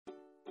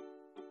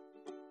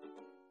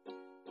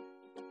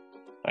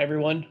Hi,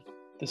 everyone.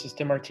 This is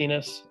Tim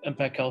Martinez,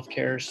 MPAC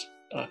Healthcare's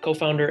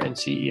co-founder and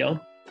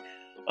CEO.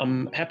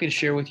 I'm happy to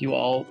share with you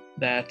all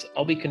that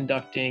I'll be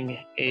conducting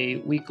a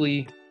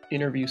weekly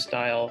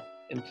interview-style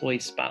employee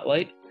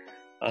spotlight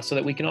so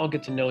that we can all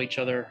get to know each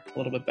other a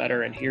little bit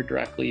better and hear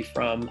directly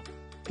from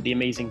the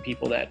amazing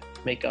people that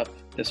make up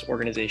this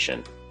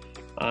organization.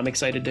 I'm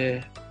excited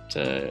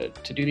to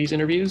do these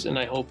interviews, and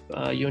I hope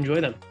you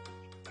enjoy them.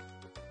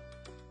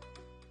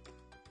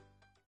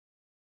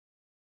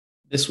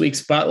 This week's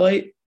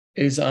spotlight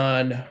is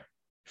on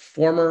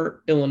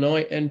former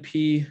Illinois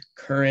NP,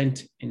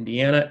 current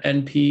Indiana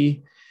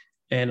NP,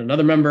 and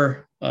another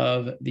member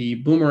of the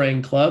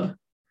Boomerang Club,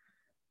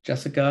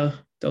 Jessica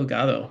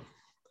Delagdo.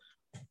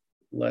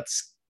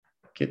 Let's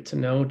get to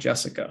know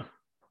Jessica.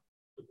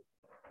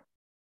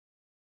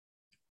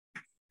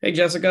 Hey,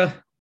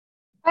 Jessica.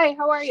 Hi,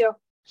 how are you?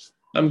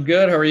 I'm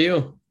good. How are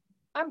you?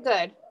 I'm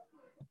good.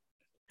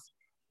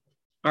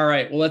 All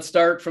right. Well, let's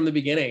start from the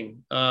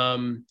beginning.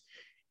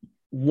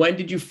 When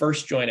did you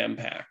first join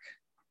MPAC?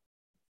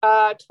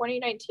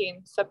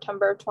 2019,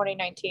 September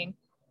 2019.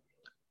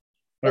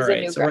 All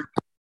right. So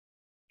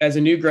as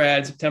a new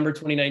grad, September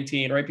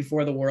 2019, right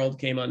before the world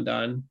came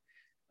undone.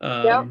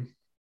 Yep.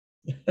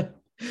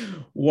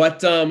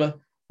 What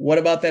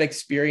about that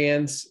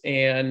experience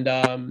and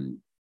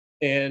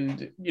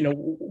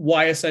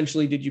why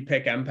essentially did you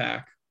pick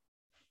MPAC?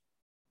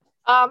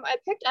 I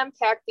picked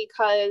MPAC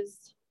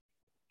because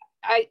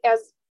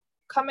as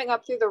coming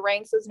up through the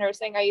ranks as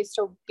nursing, I used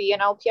to be an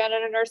LPN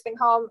in a nursing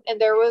home, and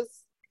there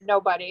was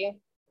nobody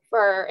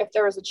for if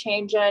there was a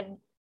change in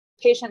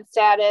patient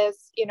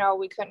status.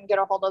 We couldn't get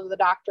a hold of the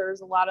doctors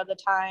a lot of the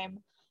time.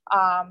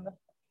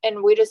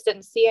 And we just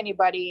didn't see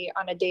anybody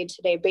on a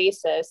day-to-day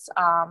basis,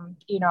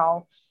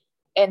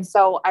 and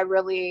so I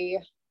really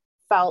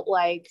felt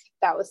like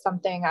that was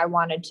something I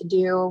wanted to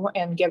do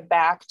and give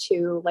back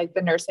to like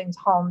the nursing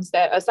homes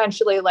that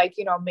essentially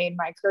made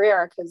my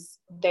career, because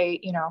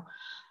they,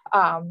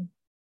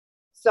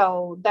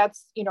 so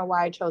that's,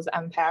 why I chose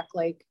MPAC.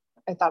 Like,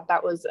 I thought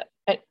that was,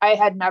 I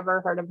had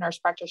never heard of nurse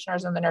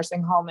practitioners in the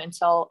nursing home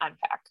until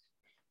MPAC.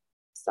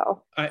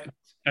 So,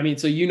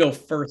 so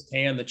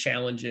firsthand the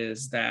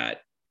challenges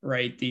that,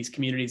 right, these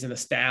communities and the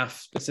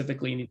staff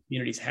specifically in these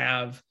communities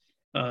have.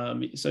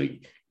 So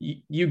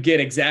you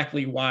get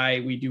exactly why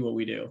we do what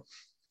we do.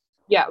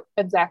 Yeah,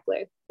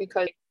 exactly.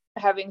 Because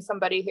having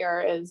somebody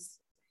here is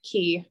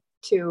key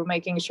to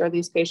making sure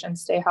these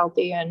patients stay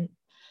healthy and,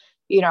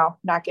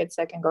 not get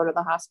sick and go to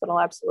the hospital.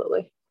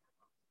 Absolutely.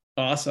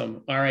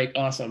 Awesome. All right.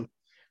 Awesome.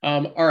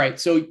 All right.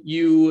 So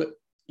you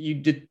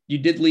did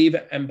leave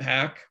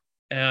MPAC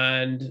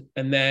and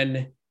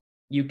then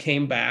you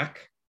came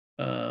back.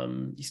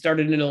 You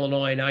started in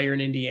Illinois. Now you're in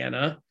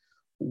Indiana.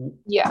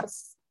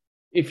 Yes.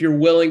 If you're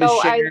willing to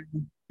share.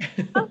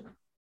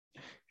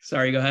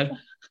 Sorry, go ahead.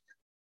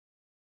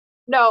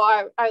 No,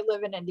 I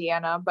live in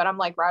Indiana, but I'm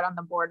like right on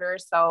the border.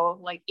 So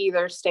like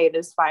either state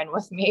is fine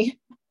with me.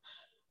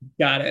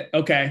 Got it.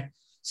 Okay.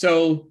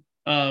 So,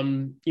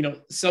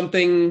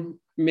 something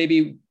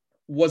maybe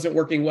wasn't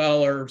working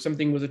well or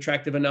something was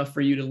attractive enough for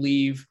you to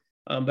leave,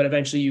 but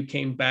eventually you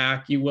came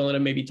back. You willing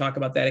to maybe talk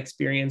about that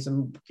experience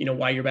and,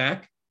 why you're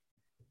back?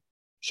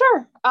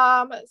 Sure.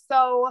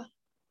 So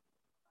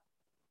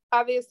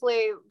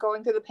obviously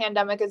going through the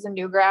pandemic as a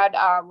new grad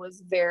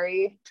was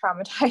very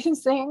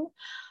traumatizing.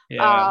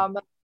 Yeah.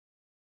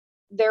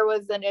 There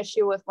was an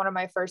issue with one of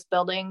my first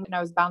buildings and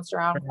I was bounced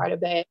around quite a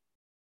bit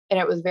and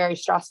it was very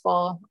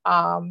stressful.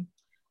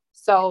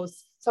 So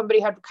somebody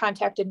had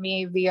contacted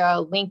me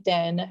via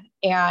LinkedIn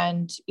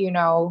and,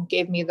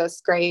 gave me this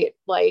great,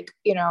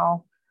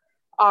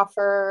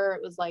 offer.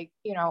 It was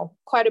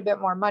quite a bit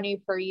more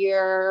money per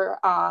year.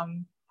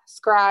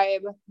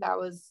 Scribe,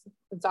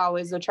 it's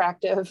always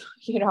attractive,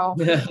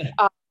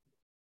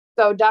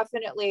 so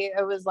definitely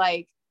it was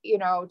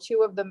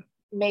two of the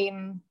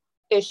main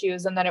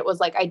issues. And then it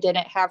was I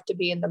didn't have to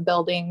be in the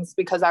buildings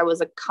because I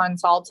was a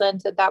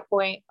consultant at that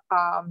point,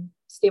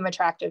 seemed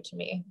attractive to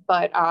me.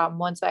 But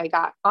once I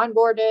got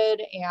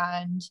onboarded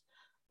and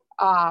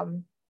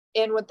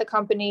in with the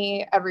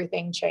company,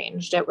 everything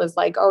changed. It was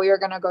you're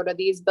going to go to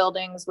these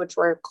buildings, which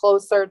were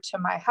closer to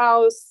my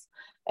house.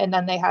 And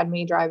then they had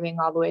me driving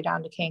all the way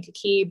down to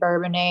Kankakee,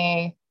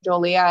 Bourbonnais,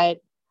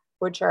 Joliet,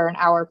 which are an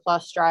hour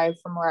plus drive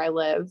from where I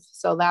live.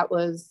 So that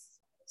was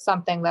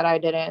something that I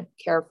didn't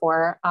care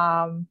for.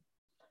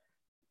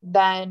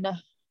 Then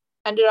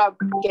ended up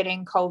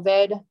getting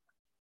COVID.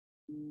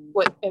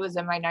 It was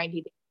in my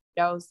 90 days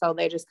window. So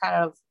they just kind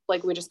of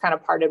we just kind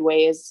of parted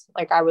ways.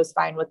 I was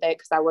fine with it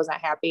because I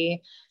wasn't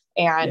happy.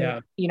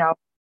 And,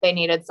 they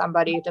needed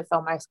somebody to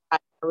fill my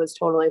spot. I was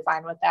totally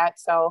fine with that.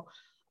 So,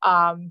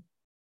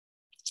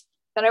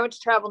 then I went to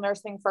travel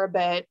nursing for a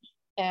bit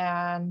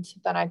and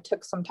then I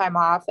took some time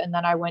off and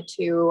then I went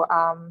to,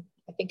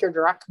 I think your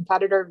direct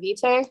competitor,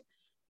 Vitae.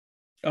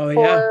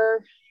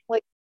 For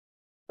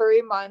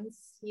 3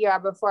 months. Yeah.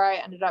 Before I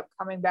ended up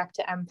coming back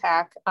to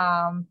MPAC.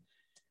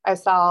 I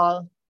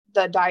saw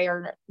the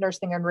Dyer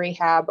Nursing and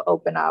Rehab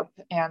open up,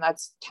 and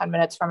that's 10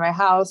 minutes from my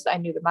house. I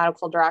knew the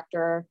medical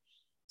director.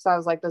 So I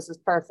was like, this is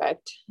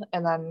perfect.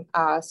 And then,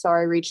 so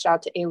I reached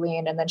out to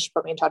Aileen, and then she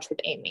put me in touch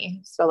with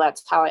Amy. So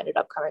that's how I ended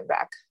up coming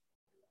back.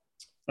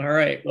 All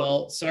right.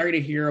 Well, sorry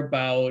to hear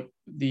about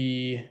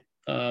the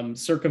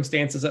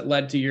circumstances that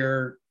led to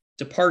your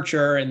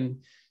departure,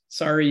 and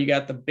sorry you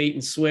got the bait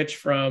and switch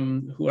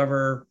from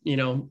whoever,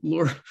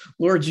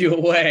 lured you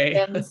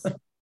away.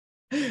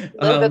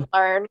 Live and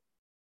learn.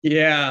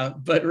 Yeah,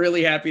 but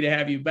really happy to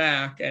have you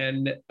back.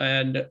 And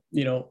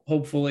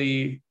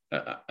hopefully,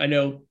 I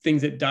know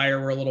things at Dyer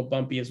were a little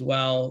bumpy as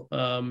well.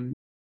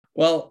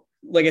 Well,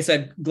 like I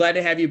said, glad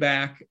to have you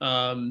back.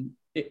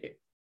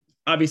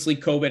 Obviously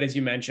COVID, as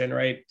you mentioned,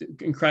 right?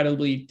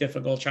 Incredibly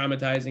difficult,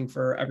 traumatizing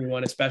for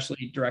everyone,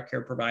 especially direct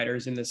care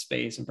providers in this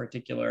space in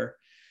particular.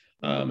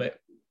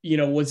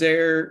 Is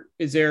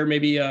there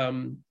maybe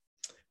an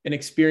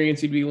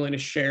experience you'd be willing to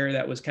share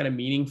that was kind of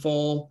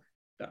meaningful?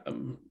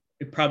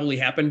 It probably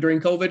happened during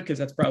COVID, because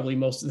that's probably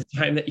most of the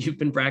time that you've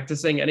been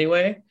practicing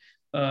anyway.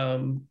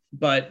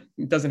 But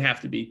it doesn't have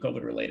to be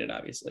COVID related,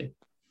 obviously.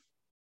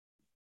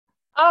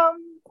 I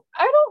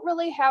don't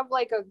really have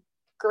like a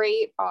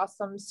great,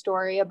 awesome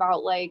story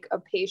about like a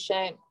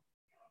patient.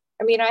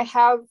 I mean, I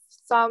have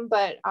some,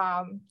 but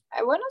I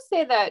want to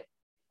say that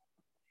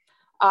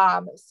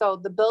so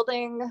the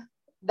building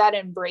that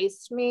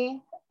embraced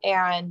me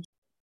and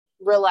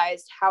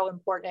realized how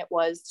important it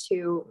was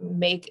to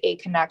make a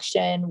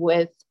connection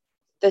with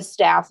the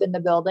staff in the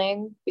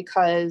building,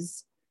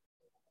 because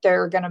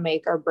they're going to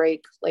make or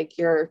break like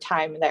your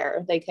time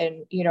there. They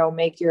can,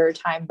 make your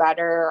time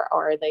better,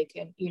 or they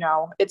can,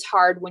 it's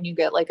hard when you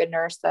get like a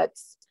nurse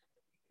that's,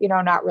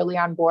 not really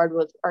on board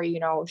with, or,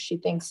 she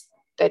thinks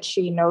that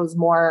she knows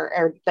more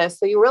or this.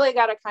 So you really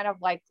got to kind of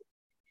like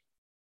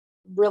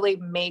really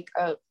make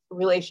a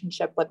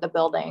relationship with the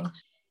building.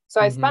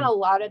 So I spent a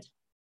lot of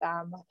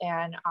time with them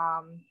and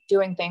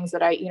doing things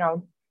that I,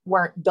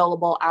 weren't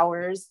billable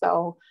hours.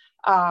 So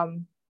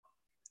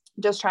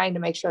just trying to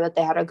make sure that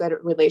they had a good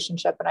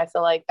relationship. And I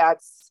feel like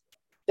that's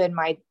been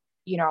my,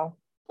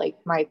 like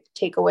my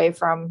takeaway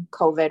from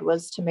COVID,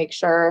 was to make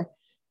sure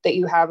that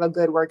you have a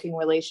good working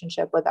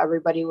relationship with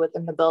everybody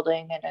within the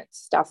building. And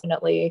it's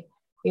definitely,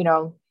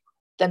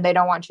 then they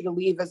don't want you to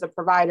leave as a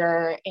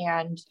provider.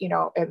 And,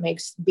 it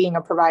makes being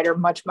a provider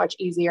much, much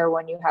easier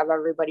when you have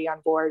everybody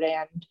on board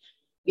and,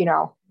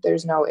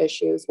 there's no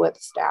issues with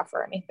staff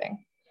or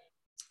anything.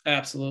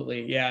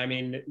 Absolutely. Yeah. I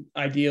mean,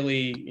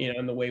 ideally,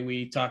 and the way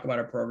we talk about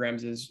our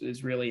programs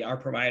is really our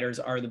providers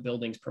are the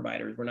building's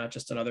providers. We're not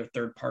just another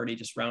third party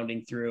just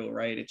rounding through,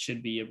 right? It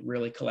should be a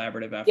really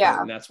collaborative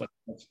effort, and that's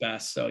what's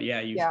best. So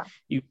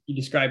you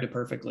described it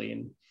perfectly.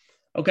 And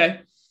okay.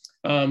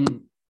 All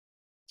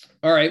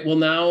right. Well,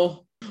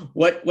 now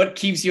what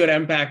keeps you at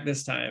MPAC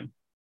this time?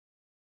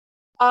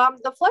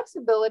 The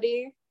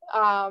flexibility,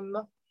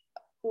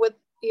 with,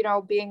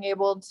 being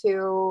able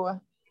to,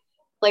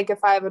 like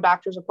if I have a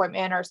doctor's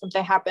appointment or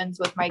something happens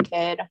with my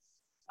kid,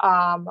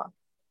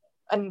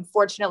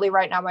 unfortunately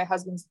right now my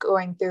husband's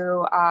going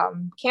through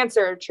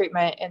cancer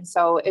treatment. And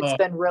so it's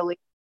been really,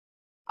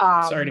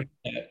 sorry to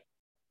hear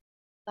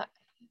that.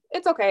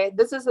 It's okay.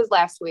 This is his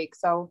last week.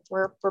 So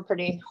we're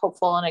pretty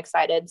hopeful and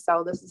excited.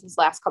 So this is his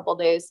last couple of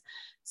days.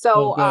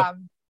 So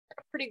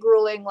pretty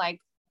grueling,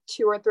 like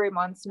 2 or 3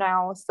 months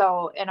now.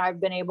 So, and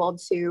I've been able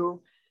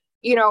to,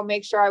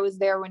 make sure I was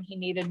there when he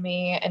needed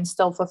me and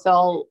still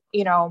fulfill,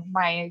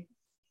 my,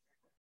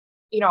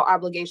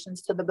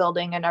 obligations to the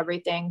building and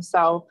everything.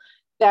 So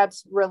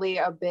that's really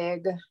a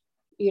big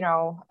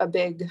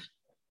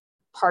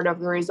part of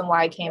the reason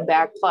why I came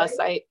back. Plus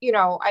I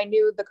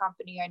knew the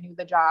company, I knew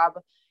the job.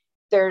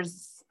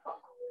 There's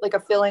like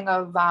a feeling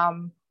of,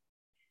 I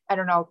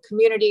don't know,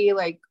 community,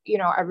 like,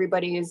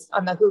 everybody's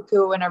on the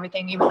hookoo and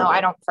everything, even though I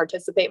don't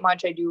participate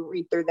much, I do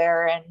read through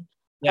there, and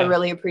I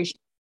really appreciate it.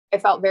 I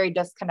felt very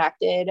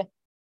disconnected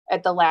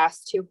at the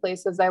last 2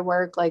 places I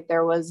worked. Like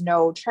there was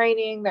no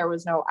training, there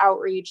was no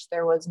outreach,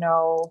 it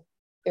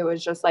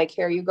was just like,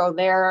 here you go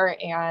there.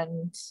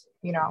 And,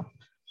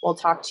 we'll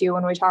talk to you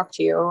when we talk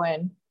to you.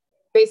 And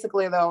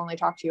basically they'll only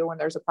talk to you when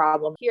there's a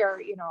problem. Here,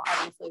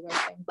 obviously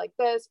there's things like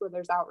this where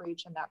there's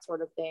outreach and that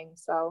sort of thing.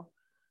 So,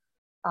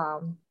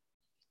 so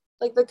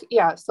like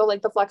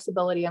the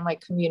flexibility and like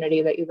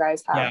community that you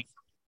guys have. Yeah.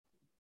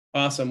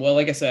 Awesome. Well,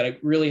 like I said, I'm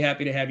really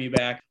happy to have you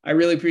back. I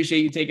really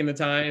appreciate you taking the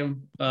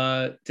time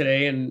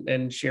today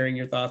and sharing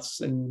your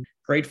thoughts, and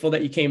grateful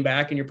that you came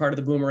back and you're part of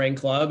the Boomerang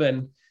Club.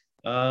 And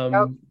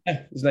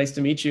it was nice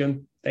to meet you,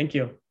 and thank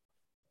you.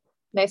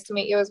 Nice to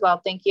meet you as well.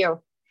 Thank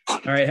you. All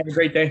right. Have a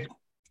great day.